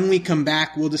break. When we come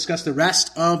back, we'll discuss the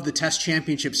rest of the test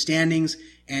championship standings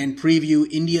and preview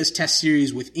India's test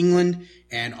series with England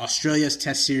and Australia's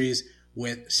test series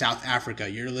with South Africa.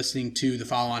 You're listening to the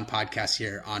Follow On podcast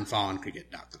here on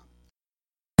followoncricket.com.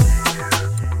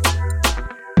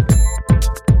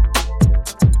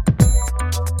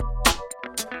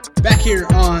 Back here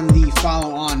on the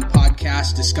Follow On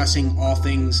podcast, discussing all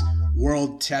things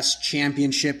World Test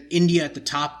Championship. India at the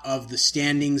top of the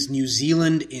standings, New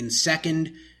Zealand in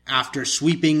second after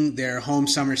sweeping their home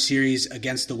summer series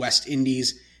against the West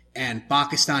Indies, and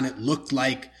Pakistan. It looked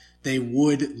like they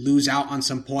would lose out on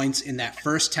some points in that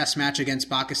first test match against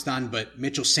Pakistan, but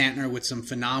Mitchell Santner with some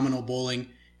phenomenal bowling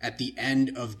at the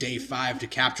end of day 5 to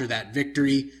capture that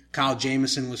victory. Kyle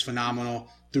Jamieson was phenomenal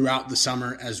throughout the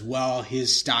summer as well.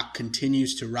 His stock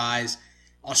continues to rise.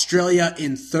 Australia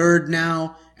in third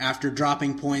now after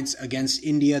dropping points against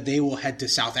India. They will head to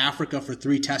South Africa for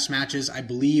 3 test matches. I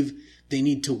believe they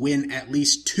need to win at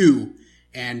least 2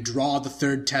 and draw the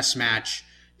third test match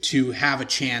to have a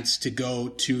chance to go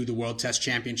to the World Test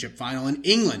Championship final. In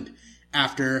England,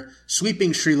 after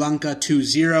sweeping Sri Lanka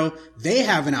 2-0, they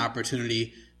have an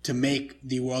opportunity to make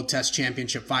the World Test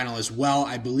Championship final as well.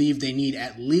 I believe they need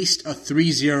at least a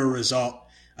 3-0 result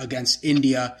against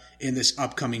India in this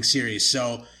upcoming series.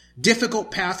 So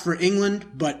difficult path for England,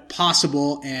 but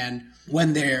possible. And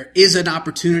when there is an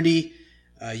opportunity,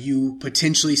 you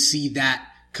potentially see that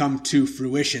come to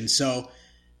fruition. So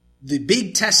the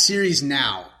big test series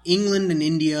now, England and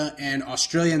India and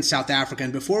Australia and South Africa.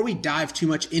 And before we dive too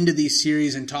much into these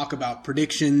series and talk about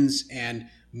predictions and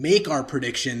make our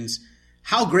predictions,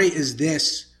 how great is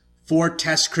this for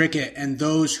Test cricket and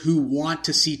those who want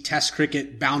to see Test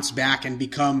cricket bounce back and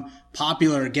become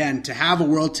popular again, to have a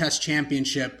World Test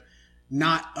Championship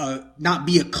not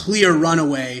be a clear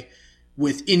runaway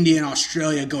with India and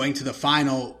Australia going to the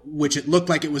final, which it looked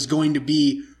like it was going to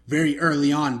be very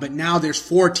early on. But now there's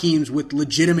 4 teams with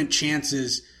legitimate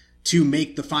chances to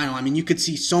make the final. I mean, you could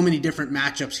see so many different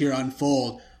matchups here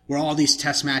unfold where all these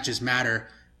test matches matter.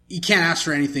 You can't ask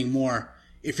for anything more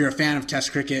if you're a fan of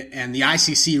Test cricket, and the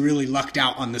ICC really lucked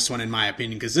out on this one, in my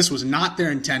opinion, because this was not their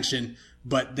intention,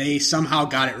 but they somehow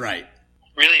got it right.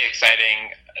 Really exciting.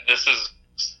 This was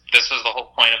the whole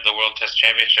point of the World Test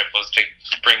Championship, was to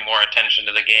bring more attention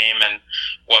to the game, and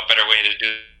what better way to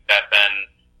do that than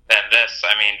this?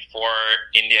 I mean, 4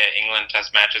 India-England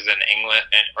test matches in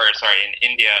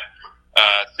India,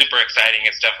 super exciting.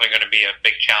 It's definitely going to be a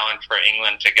big challenge for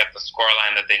England to get the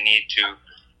scoreline that they need to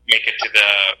make it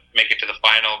to the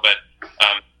final. But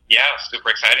super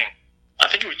exciting. I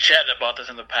think we chatted about this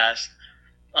in the past,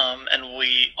 and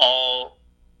we all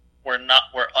were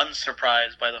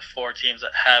unsurprised by the 4 teams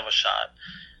that have a shot,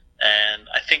 and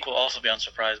I think we'll also be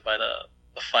unsurprised by the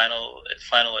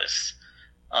finalists.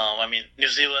 I mean, New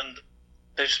Zealand,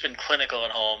 they've just been clinical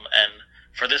at home, and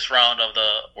for this round of the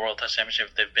World Test Championship,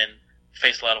 they've been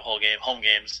faced a lot of home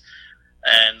games,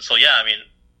 and so yeah, I mean,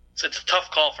 it's a tough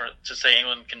call to say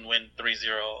England can win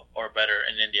 3-0 or better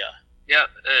in India. Yeah,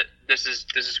 this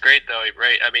is great though,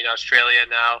 right? I mean, Australia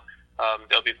now,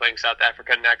 they'll be playing South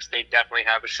Africa next. They definitely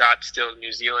have a shot. Still,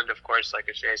 New Zealand, of course, like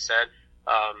Aashay said,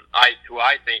 who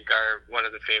I think are one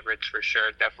of the favorites for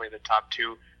sure. Definitely the top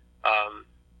two.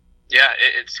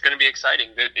 It's going to be exciting.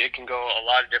 It can go a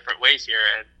lot of different ways here,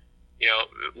 and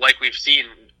like we've seen,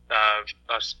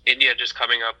 India just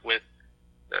coming up with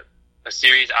a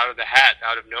series out of the hat,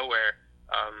 out of nowhere,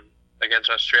 against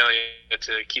Australia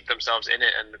to keep themselves in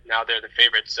it, and now they're the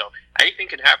favorites. So anything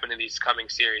can happen in these coming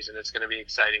series, and it's going to be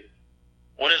exciting.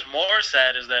 What is more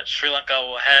sad is that Sri Lanka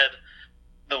had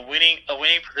a winning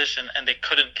position, and they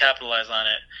couldn't capitalize on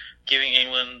it, giving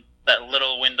England that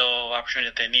little window of opportunity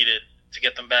that they needed to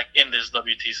get them back in this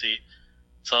WTC.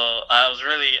 So I was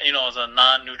really, as a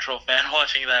non-neutral fan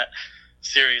watching that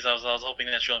series, I was hoping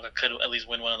that Sri Lanka could at least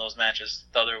win one of those matches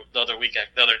the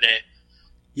other day.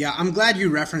 Yeah, I'm glad you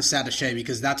referenced that, Aashay,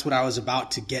 because that's what I was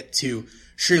about to get to.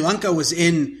 Sri Lanka was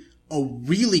in a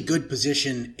really good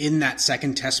position in that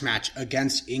second test match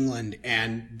against England,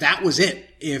 and that was it.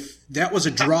 If that was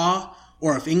a draw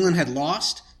or if England had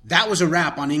lost, that was a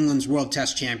wrap on England's World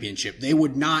Test Championship. They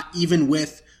would not, even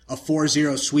with a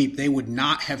 4-0 sweep, they would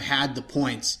not have had the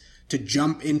points to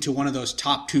jump into one of those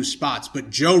top two spots. But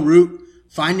Joe Root,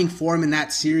 finding form in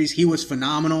that series, he was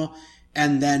phenomenal.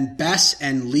 And then Bess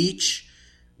and Leach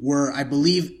were, I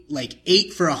believe, like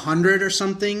 8 for 100 or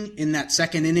something in that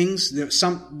second innings.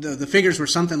 The figures were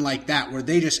something like that, where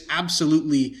they just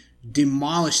absolutely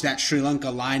demolished that Sri Lanka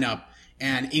lineup,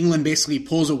 and England basically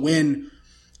pulls a win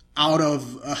out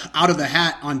of the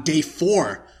hat on day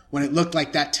 4, when it looked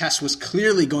like that test was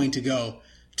clearly going to go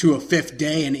to a 5th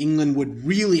day, and England would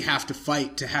really have to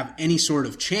fight to have any sort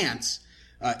of chance.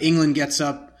 England gets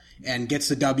up and gets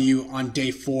the W on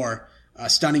day 4. A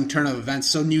stunning turn of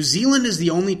events. So New Zealand is the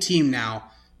only team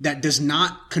now that does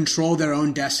not control their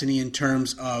own destiny in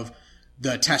terms of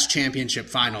the Test Championship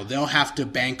final. They'll have to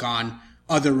bank on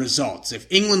other results. If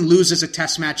England loses a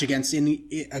test match against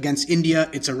India,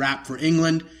 it's a wrap for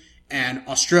England. And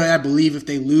Australia, I believe, if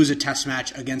they lose a test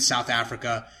match against South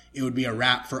Africa, it would be a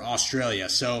wrap for Australia.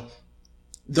 So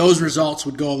those results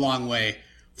would go a long way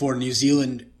for New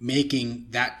Zealand making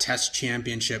that Test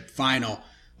Championship final.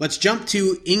 Let's jump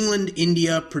to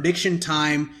England-India prediction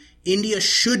time. India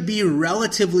should be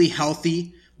relatively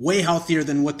healthy, way healthier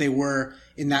than what they were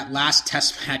in that last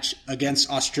test match against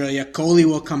Australia. Kohli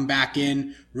will come back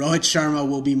in. Rohit Sharma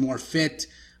will be more fit.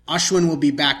 Ashwin will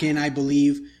be back in, I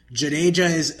believe. Jadeja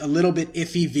is a little bit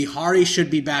iffy. Vihari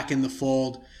should be back in the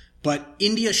fold. But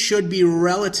India should be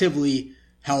relatively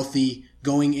healthy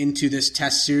going into this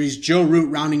test series. Joe Root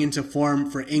rounding into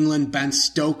form for England. Ben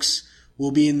Stokes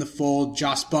will be in the fold.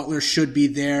 Joss Butler should be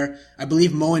there. I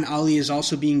believe Moeen Ali is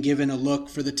also being given a look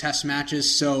for the test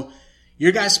matches. So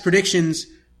your guys' predictions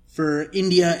for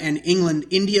India and England.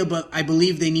 India, but I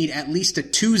believe they need at least a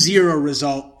 2-0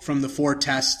 result from the 4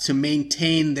 tests to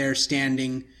maintain their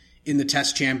standing in the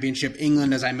Test Championship.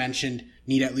 England, as I mentioned,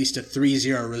 need at least a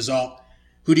 3-0 result.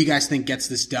 Who do you guys think gets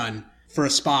this done for a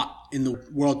spot in the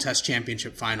World Test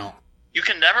Championship final? You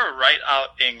can never write out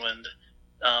England.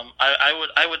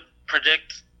 I would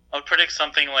predict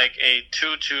something like a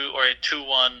 2-2 or a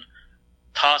 2-1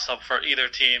 toss-up for either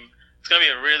team. It's going to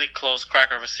be a really close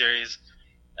cracker of a series,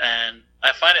 and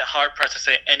I find it hard-pressed to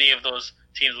say any of those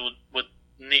teams would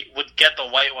get the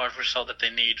whitewash result that they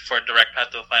need for a direct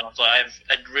path to the final. So I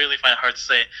really find it hard to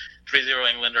say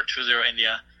 3-0 England or 2-0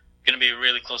 India. It's going to be a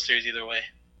really close series either way.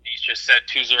 He's just said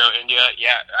 2-0 India.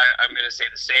 Yeah, I'm going to say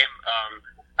the same.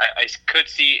 I could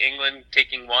see England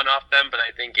taking one off them, but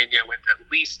I think India wins at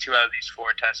least 2 out of these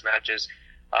 4 test matches.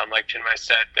 Like Chinmay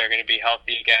said, they're going to be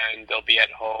healthy again. They'll be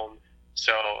at home.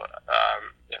 So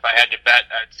if I had to bet,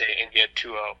 I'd say India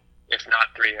 2-0, if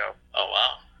not 3-0. Oh,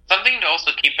 wow. Something to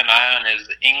also keep an eye on is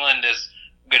England is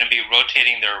going to be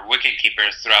rotating their wicket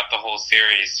keepers throughout the whole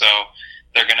series. So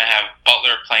they're going to have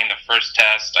Butler playing the first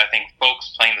test, I think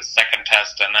Folks playing the second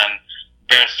test, and then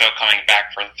Bairstow coming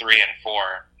back for 3 and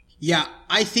 4. Yeah,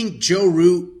 I think Joe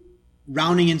Root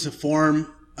rounding into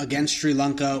form against Sri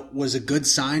Lanka was a good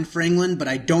sign for England, but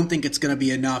I don't think it's going to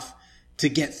be enough to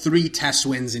get 3 test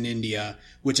wins in India,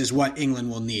 which is what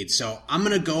England will need. So I'm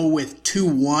going to go with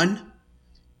 2-1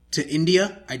 to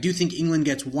India. I do think England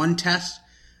gets 1 test,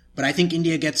 but I think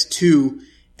India gets 2.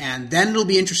 And then it'll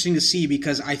be interesting to see,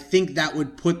 because I think that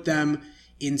would put them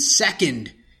in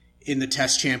second in the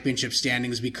Test Championship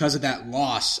standings because of that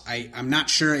loss. I'm not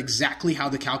sure exactly how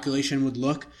the calculation would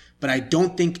look, but I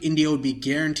don't think India would be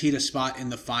guaranteed a spot in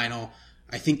the final.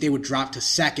 I think they would drop to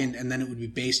second, and then it would be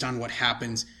based on what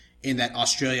happens in that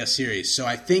Australia series. So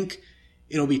I think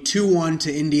it'll be 2-1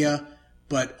 to India,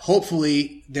 but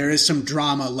hopefully there is some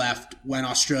drama left when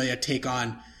Australia take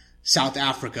on South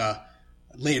Africa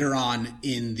later on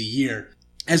in the year.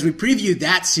 As we preview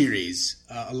that series,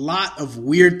 a lot of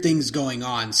weird things going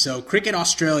on. So Cricket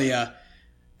Australia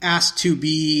asked to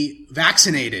be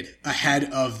vaccinated ahead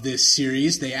of this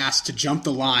series. They asked to jump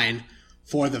the line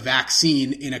for the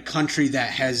vaccine in a country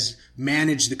that has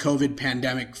managed the COVID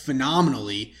pandemic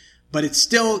phenomenally, but it's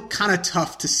still kind of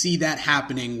tough to see that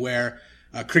happening where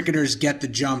cricketers get the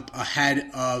jump ahead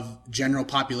of general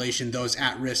population, those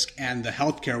at risk, and the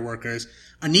healthcare workers.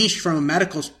 Aneesh, from a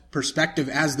medical perspective,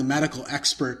 as the medical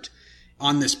expert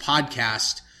on this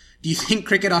podcast, do you think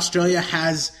Cricket Australia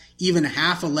has even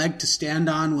half a leg to stand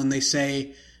on when they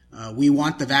say we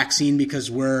want the vaccine because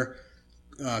we're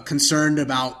concerned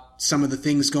about some of the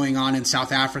things going on in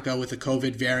South Africa with the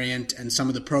COVID variant and some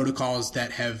of the protocols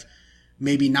that have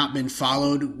maybe not been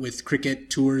followed with cricket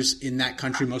tours in that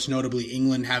country, most notably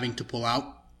England having to pull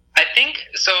out? I think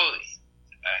so.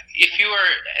 If you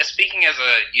were speaking as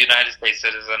a United States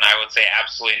citizen, I would say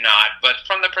absolutely not. But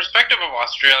from the perspective of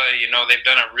Australia, they've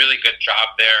done a really good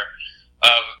job there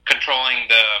of controlling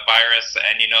the virus,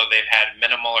 and, they've had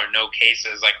minimal or no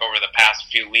cases like over the past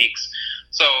few weeks.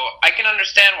 So I can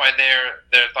understand why their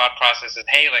thought process is,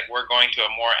 hey, like, we're going to a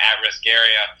more at-risk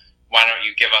area. Why don't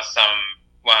you give us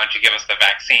the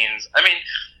vaccines? I mean,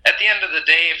 at the end of the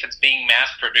day, if it's being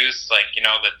mass-produced, like,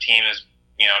 the team is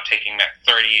taking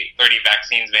 30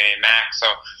 vaccines maybe max. So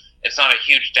it's not a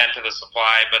huge dent to the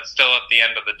supply, but still at the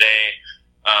end of the day,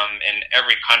 in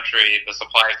every country, the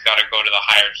supply's got to go to the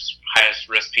highest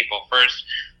risk people first.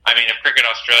 I mean, if Cricket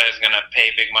Australia is going to pay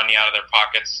big money out of their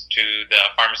pockets to the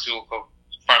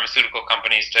pharmaceutical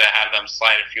companies to have them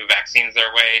slide a few vaccines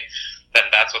their way, then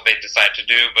that's what they decide to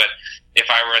do. But if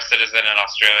I were a citizen in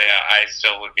Australia, I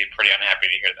still would be pretty unhappy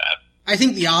to hear that. I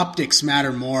think the optics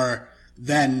matter more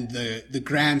than the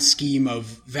grand scheme of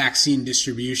vaccine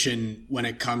distribution when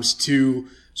it comes to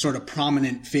sort of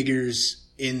prominent figures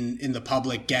in the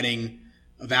public getting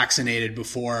vaccinated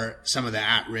before some of the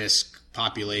at-risk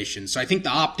population. So I think the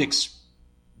optics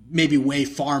maybe weigh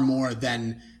far more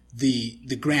than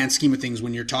the grand scheme of things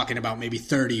when you're talking about maybe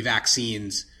 30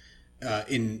 vaccines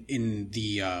in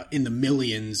the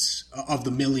millions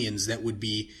that would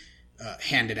be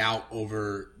handed out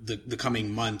over the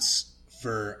coming months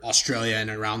for Australia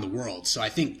and around the world. So I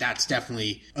think that's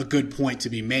definitely a good point to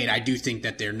be made. I do think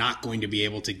that they're not going to be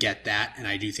able to get that, and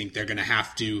I do think they're going to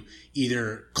have to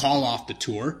either call off the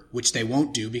tour, which they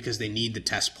won't do because they need the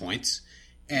test points,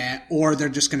 or they're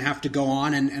just going to have to go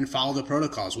on and follow the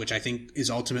protocols, which I think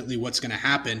is ultimately what's going to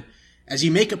happen. As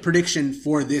you make a prediction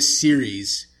for this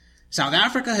series, South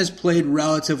Africa has played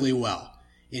relatively well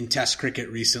in Test cricket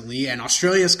recently, and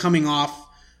Australia's coming off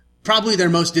probably their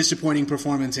most disappointing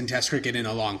performance in Test cricket in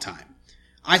a long time.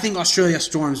 I think Australia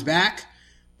storms back,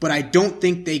 but I don't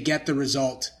think they get the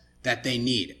result that they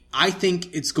need. I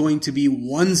think it's going to be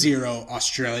 1-0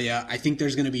 Australia. I think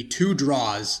there's going to be 2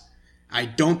 draws. I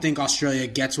don't think Australia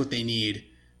gets what they need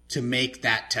to make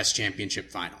that Test Championship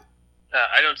final.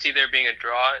 I don't see there being a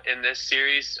draw in this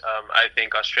series. I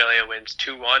think Australia wins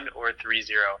 2-1 or 3-0.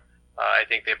 I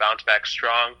think they bounce back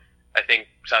strong. I think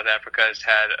South Africa has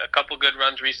had a couple good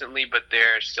runs recently, but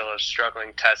they're still a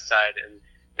struggling test side, and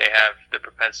they have the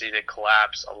propensity to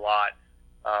collapse a lot.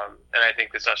 And I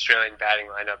think this Australian batting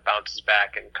lineup bounces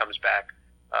back and comes back.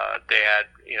 They had,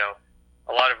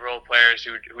 a lot of role players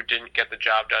who didn't get the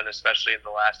job done, especially in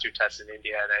the last 2 tests in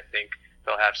India, and I think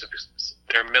they'll have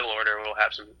their middle order will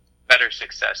have some better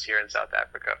success here in South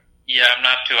Africa. Yeah, I'm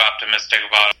not too optimistic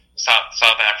about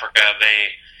South Africa.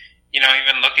 They,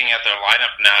 even looking at their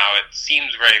lineup now, it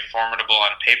seems very formidable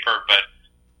on paper, but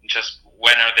just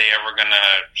when are they ever going to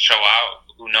show out?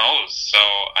 Who knows? So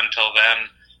until then,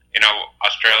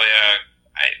 Australia,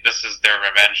 this is their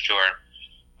revenge tour.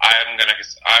 I'm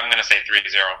gonna say 3-0.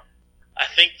 I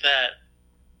think that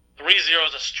 3-0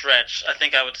 is a stretch. I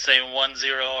think I would say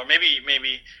 1-0, or maybe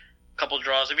a couple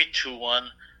draws, maybe 2-1,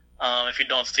 if you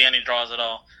don't see any draws at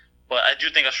all. But I do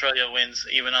think Australia wins,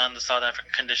 even on the South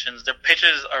African conditions. Their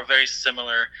pitches are very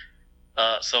similar,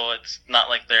 so it's not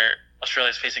like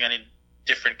Australia's facing any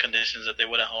different conditions that they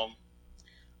would at home.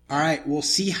 All right, we'll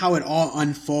see how it all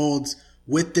unfolds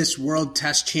with this World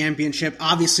Test Championship.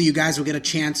 Obviously, you guys will get a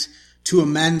chance to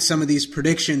amend some of these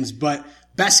predictions, but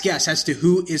best guess as to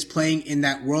who is playing in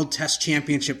that World Test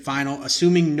Championship final,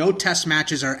 assuming no test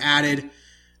matches are added,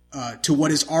 to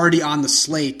what is already on the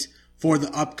slate for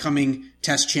the upcoming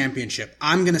Test Championship.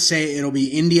 I'm going to say it'll be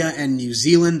India and New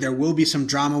Zealand. There will be some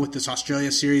drama with this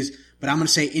Australia series, but I'm going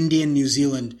to say India and New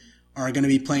Zealand are going to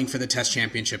be playing for the Test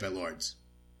Championship at Lord's.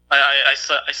 I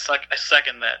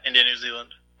second that, India, New Zealand.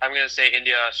 I'm going to say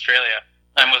India, Australia.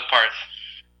 I'm with Parth.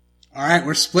 All right,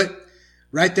 we're split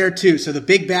right there too. So the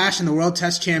Big Bash and the World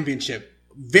Test Championship.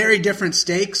 Very different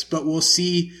stakes, but we'll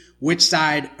see which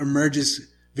side emerges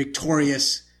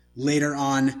victorious later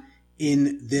on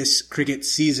in this cricket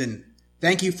season.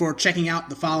 Thank you for checking out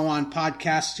the Follow On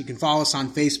podcast. You can follow us on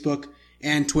Facebook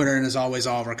and Twitter, and as always,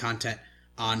 all of our content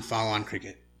on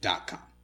followoncricket.com.